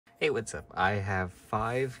Hey, what's up? I have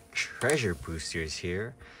 5 treasure boosters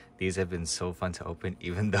here. These have been so fun to open,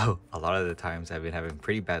 even though a lot of the times I've been having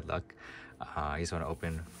pretty bad luck. I just want to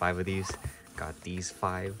open 5 of these. Got these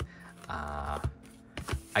 5. I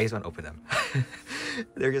just want to open them.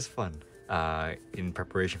 They're just fun. In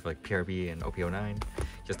preparation for like PRB and OP09,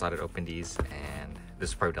 just thought I'd open these, and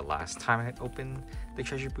this is probably the last time I'd open the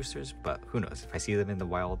treasure boosters, but who knows, if I see them in the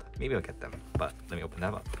wild, maybe I'll get them. But let me open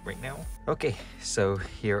them up right now. Okay, so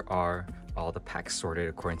here are all the packs sorted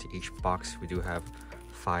according to each box. We do have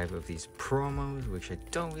 5 of these promos, which I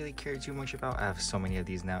don't really care too much about. I have so many of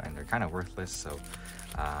these now and they're kind of worthless, so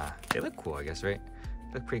they look cool, I guess, right?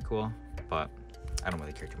 They look pretty cool, but I don't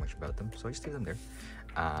really care too much about them, so I just leave them there.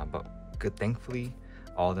 But good, thankfully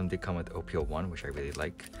all of them did come with OP01, which I really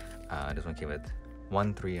like. This one came with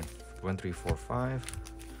 1, 3, and 1, 3, 4, 5,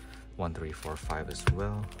 1, 3, 4, 5 as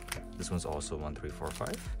well. This one's also 1, 3, 4,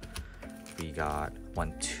 5. We got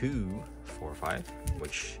 1, 2, 4, 5,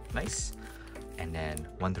 which nice, and then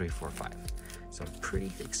 1, 3, 4, 5. So I'm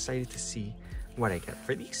pretty excited to see what I get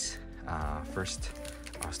for these. First,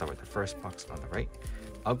 I'll start with the first box on the right.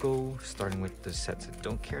 I'll go starting with the sets I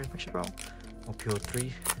don't care as much about.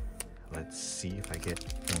 OP03. Let's see if I get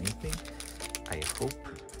anything. I hope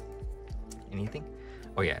anything.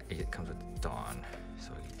 Oh yeah, it comes with Dawn,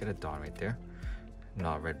 so you get a Dawn right there.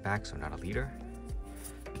 Not a red back, so not a leader.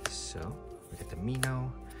 So we get the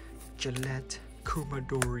Mino, Gillette,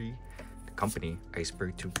 Kumadori, the company,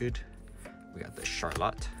 Iceberg Too Good. We got the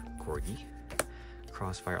Charlotte, Corgi,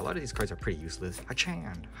 Crossfire. A lot of these cards are pretty useless.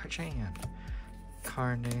 Hachan,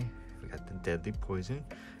 Carne. We got the Deadly Poison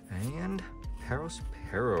and Pero.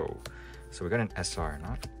 So we got an SR,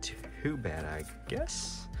 not too bad, I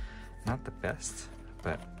guess. Not the best,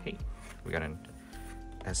 but hey, we got an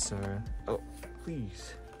SR. Oh,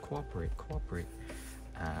 please cooperate.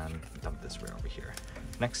 Dump this right over here.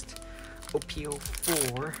 Next,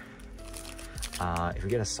 OP04. If we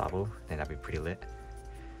get a Sabo, then that'd be pretty lit.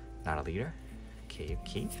 Not a leader. Okay.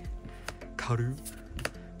 Karu,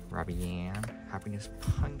 Rabian, Happiness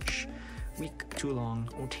Punch, Weak, Too Long,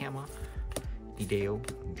 Otama, Ideo,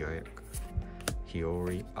 Joyak,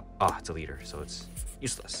 Hiyori. It's a leader, so it's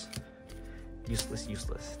useless.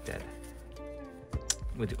 Useless, dead.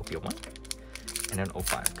 We'll do OP01 and then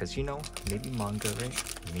 05, because you know, maybe manga, right?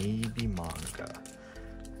 Maybe manga.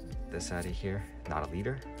 This out of here, not a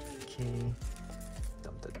leader. Okay,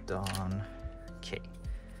 dump the Dawn. Okay,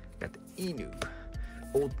 got the Inu,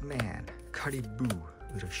 Old Man, Karibu,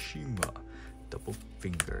 Urashima, Double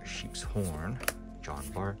Finger, Sheep's Horn, John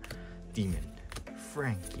Bart, Demon,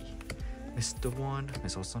 Frankie, Mr. One,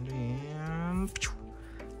 Missile Thunder, and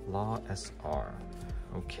Law SR.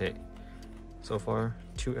 Okay, so far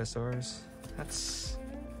 2 SRs. That's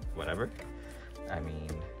whatever. I mean,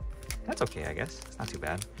 that's okay, I guess. It's not too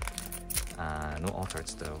bad. No alt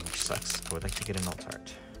arts though, which sucks. I would like to get an alt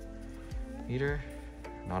art. Leader,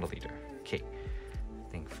 not a leader. Okay,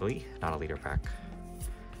 thankfully not a leader pack.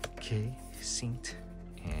 Okay, Synced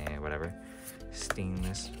and whatever.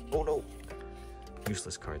 Stainless. Oh no,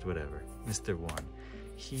 useless cards, whatever. Mr. One,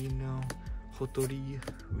 Hino, Hotori,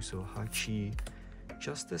 Usohachi,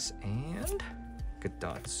 Justice, and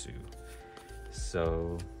Gadatsu.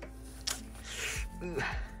 So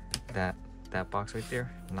that box right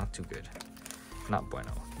there, not too good. Not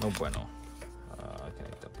bueno. No bueno. Can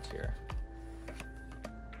I dump it here?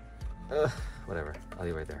 Whatever. I'll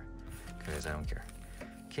leave it right there, because I don't care.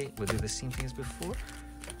 Okay, we'll do the same thing as before.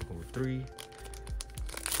 Over 3.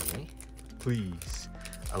 Okay. Please.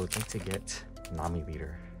 I would like to get Nami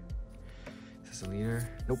leader. Is this a leader?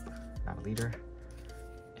 Nope. Not a leader.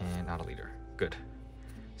 And not a leader. Good.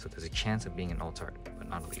 So there's a chance of being an alt art, but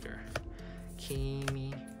not a leader.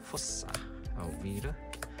 Kimi, Fossa, Elvira,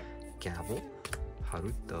 Gabble,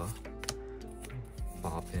 Haruta,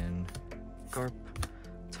 Bobbin, Garp,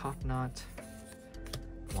 Top Knot,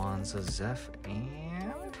 Wanza, Zeph,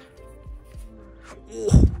 and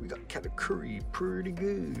we got Katakuri. Pretty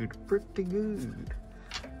good.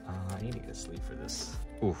 I need to get a sleeve for this.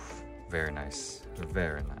 Oof, very nice.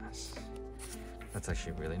 That's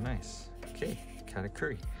actually really nice. Okay,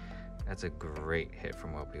 Katakuri. That's a great hit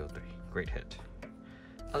from OP03. Great hit.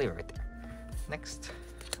 I'll leave it right there. Next,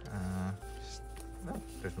 no,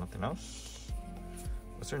 there's nothing else.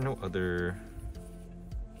 Was there no other?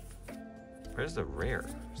 Where's the rare?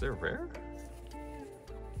 Is there a rare?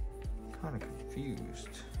 Kind of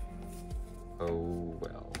confused. Oh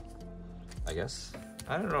well. I guess.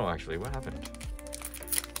 I don't know actually. What happened?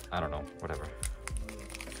 I don't know. Whatever.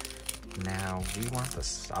 Now we want the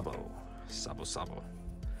Sabo. Sabo.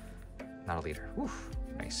 Not a leader. Woof.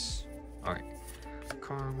 Nice. Alright.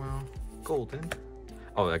 Carmel. Golden.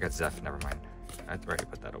 Oh, I got Zeph, never mind. I'd already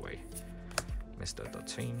put that away. Mr.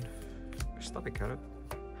 Dotsin. Stop it, Carrot.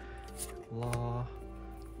 La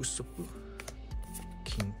Usopp,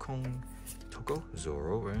 King Kong, Toko,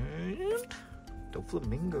 Zoro, and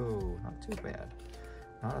Doflamingo. Not too bad.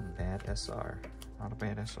 Not a bad SR. Not a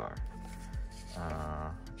bad SR.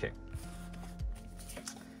 Okay.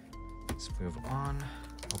 Let's move on.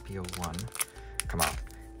 OPO1. Come on.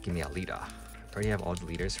 Give me a leader. I already have all the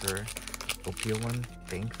leaders for OPO1,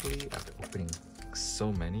 thankfully, after opening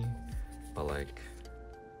so many. But like,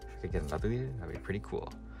 if I could get another leader, that'd be pretty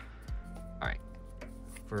cool. Alright.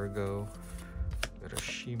 Virgo,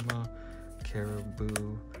 Hiroshima,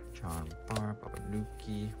 Caribou, John Bar,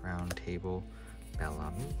 Babanuki, Round Table,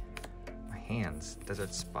 Bellamy, my hands,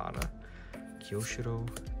 Desert Spada, Kyoshiro,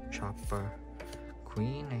 Chopper,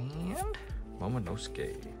 Queen, and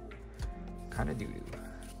Momonosuke. Kinda doo-doo.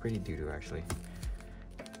 Pretty doo-doo, actually.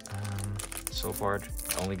 So far,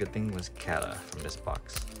 the only good thing was Kata from this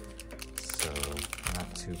box. So,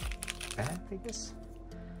 not too bad, I guess.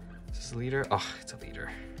 Is this a leader? Oh, it's a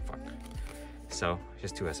leader. Fuck. So,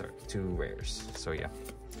 just two rares. So, yeah.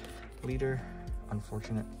 Leader,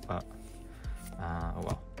 unfortunate, but oh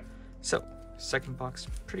well. So, second box,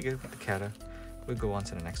 pretty good with the Kata. We'll go on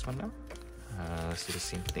to the next one now. Let's do the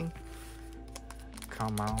same thing.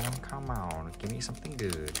 Come on, give me something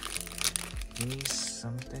good. Give me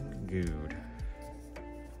something good.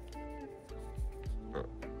 Oh.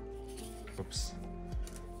 Oops.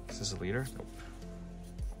 Is this a leader? Nope.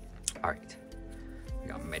 Alright. We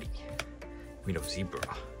got Medi. Mino Zebra.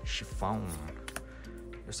 Chiffon.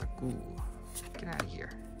 There's a ghoul. Get out of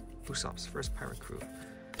here. Usopp's first pirate crew.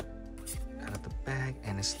 Out of the bag,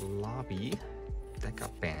 and his lobby that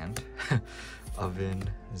got banned. Oven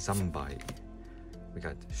Zambai. We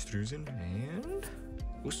got Struzen and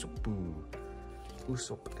Usopp.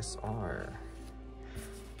 Usopp SR.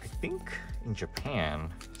 I think in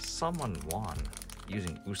Japan someone won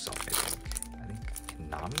using Usopp, I think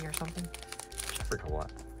Nami or something? I forgot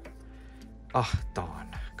what. Oh, Dawn.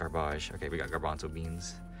 Garbage. Okay, we got Garbanzo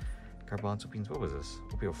Beans. Garbanzo Beans, what was this?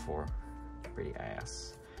 OPO4. Pretty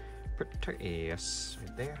ass. Pretty ass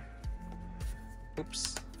right there.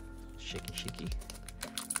 Oops. Shaky.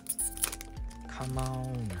 Come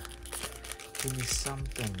on. Give me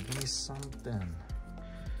something.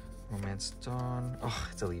 Romance Dawn. Oh,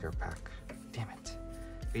 it's a leader pack. Damn it.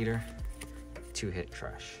 Leader. 2-hit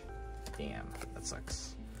trash. Damn, that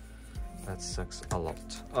sucks. That sucks a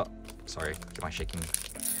lot. Oh, sorry. Am I shaking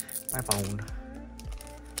my phone?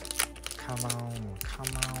 Come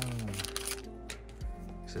on.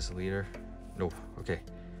 Is this a leader? No. Okay.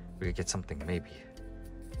 We could get something, maybe.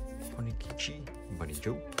 Onikichi, Bunny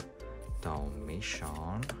Joe,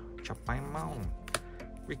 Dalmatian, Chapaimon,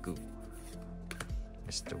 Riku,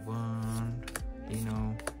 Mr. One,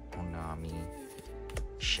 Hino, Onami,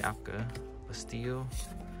 Shaka, Bastille,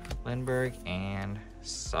 Lindbergh, and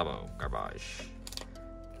Sabo.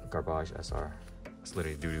 Garbage SR. It's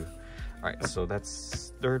literally doo-doo. Alright, so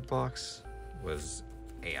that's third box was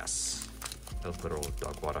AS. That was literal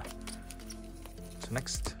dog water. So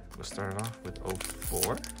next, we'll start it off with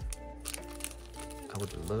 04. I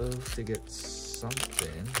would love to get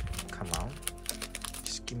something. Come on.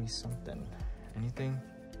 Just give me something. Anything?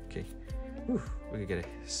 Okay. Whew. We could get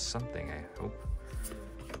something, I hope.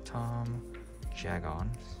 Tom, Jagon.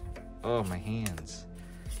 Oh, my hands.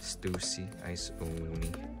 Stussy, Ice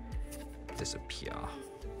Oni, Disappear,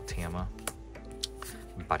 Tama,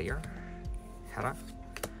 Barrier, Hera,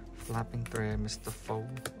 Flapping Thread, Mr. Foe,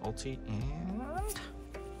 Ulti, and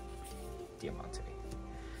Diamante.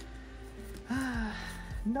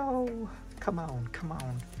 No! Come on.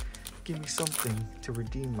 Give me something to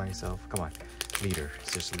redeem myself. Come on. Leader.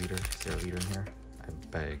 Is there a leader in here? I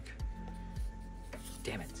beg.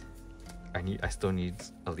 Damn it. I still need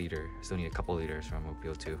a leader. I still need a couple leaders from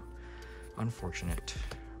OPO2. Unfortunate.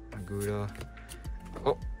 Magura.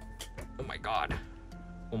 Oh my god.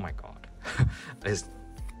 I just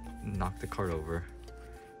knocked the card over.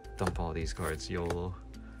 Dump all these cards. YOLO.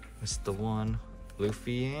 Mr. One.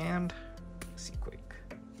 Luffy and Seaquake.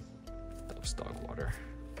 That was dog water.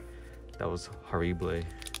 That was Horrible.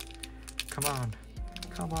 Come on.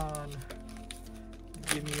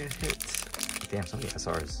 Give me a hit. Damn, some of the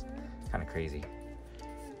SRs kind of crazy.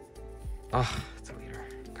 Ah, it's a leader.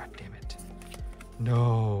 God damn it.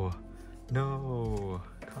 No.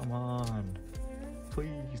 Come on.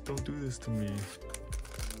 Please don't do this to me.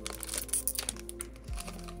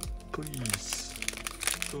 Please.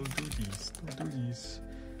 Don't do these.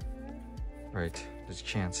 Right, there's a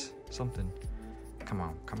chance. Something. Come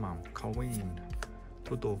on. Colleen.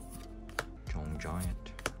 Toto. John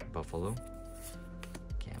Giant. Buffalo.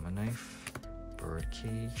 Knife,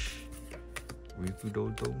 Birdcage,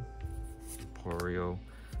 Rikudodo, Emporio,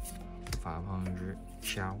 500,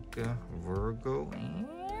 Chauka, Virgo, and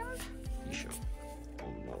Isho.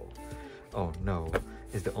 Oh no. Oh no.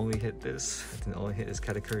 Is the only hit this? The only hit is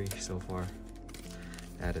Katakuri so far.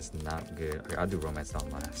 That is not good. Okay, I'll do Romance Dawn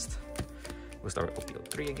last. We'll start with OPO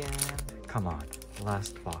 3 again. Come on.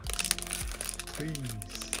 Last box. Please.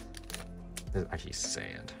 This is actually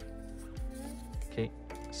sad. Okay.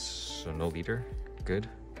 So no leader. Good.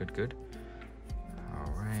 Good, good.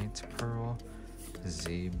 Alright. Pearl.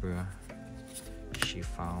 Zebra.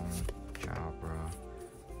 Chiffon. Jabra.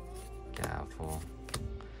 Gavel.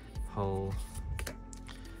 Hull.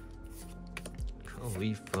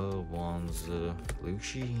 Khalifa, Wanza,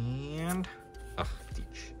 Lucci, and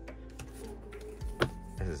Teach.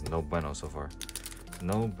 This is no bueno so far.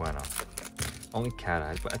 No bueno. Only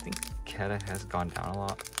Kata, but I think Kata has gone down a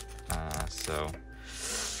lot. So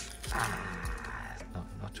no,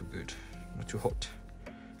 not too good. Not too hot.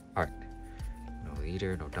 Alright. No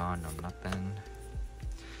leader, no Dawn, no nothing.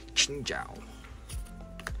 Chinjiao.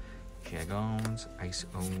 Jagons, Ice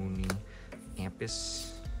Oni,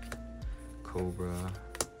 Ampus, Cobra,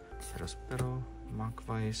 Perospero, Monk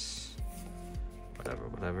Vice,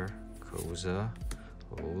 whatever, Koza,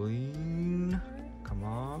 Holine, come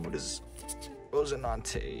on, what is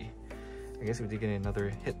Rosinante? I guess we did get another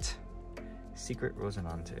hit. Secret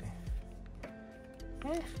Rosinante.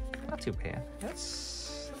 Not too bad.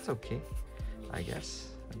 That's okay, I guess.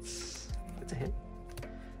 It's a hit.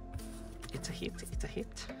 It's a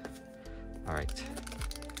hit. Alright.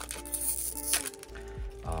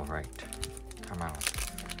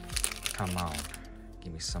 Come on.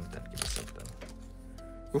 Give me something.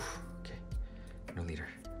 Oof, okay. No leader.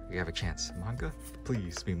 We have a chance. Manga?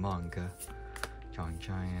 Please be manga. John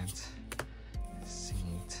Giant.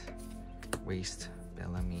 Saint. Waste.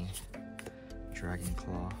 Bellamy. Dragon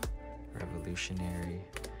Claw. Revolutionary.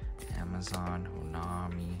 Amazon.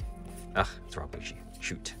 Honami. It's Rob Lucci.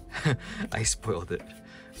 Shoot. I spoiled it.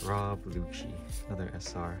 Rob Lucci. Another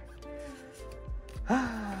SR.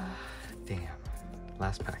 Damn.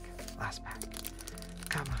 Last pack.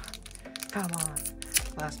 Come on.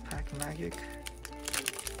 Last pack magic.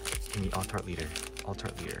 Give me Altart Leader.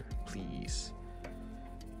 Please.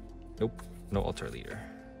 Nope. No Altart Leader.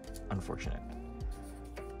 Unfortunate.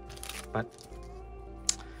 But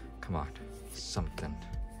come on. Something.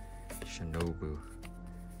 Shinobu.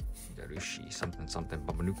 Garushi. Something.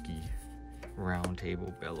 Babanuki. Round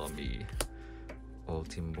Table. Bellamy.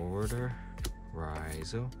 Ultim Border.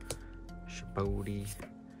 Raizo. Shibodi.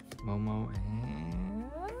 Momo, and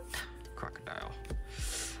Crocodile.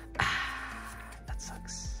 That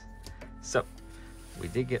sucks. So we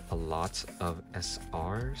did get a lot of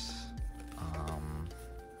SRs.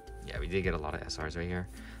 Yeah, we did get a lot of SRs right here.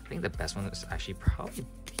 I think the best one is actually probably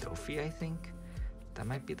Dofi, I think. That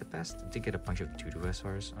might be the best. We did get a bunch of Doodoo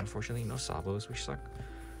SRs. Unfortunately, no Sabos, which suck.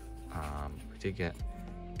 We did get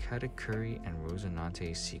Katakuri and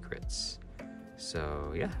Rosinante secrets.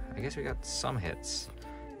 So yeah, I guess we got some hits.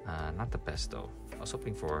 Not the best though. I was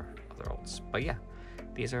hoping for other alts. But yeah,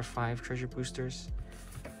 these are 5 treasure boosters.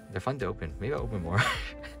 They're fun to open. Maybe I'll open more.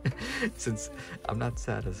 Since I'm not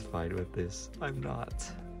satisfied with this. I'm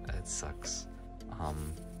not. It sucks.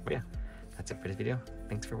 But yeah, that's it for this video.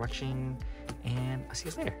 Thanks for watching, and I'll see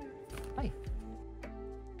you later. Bye.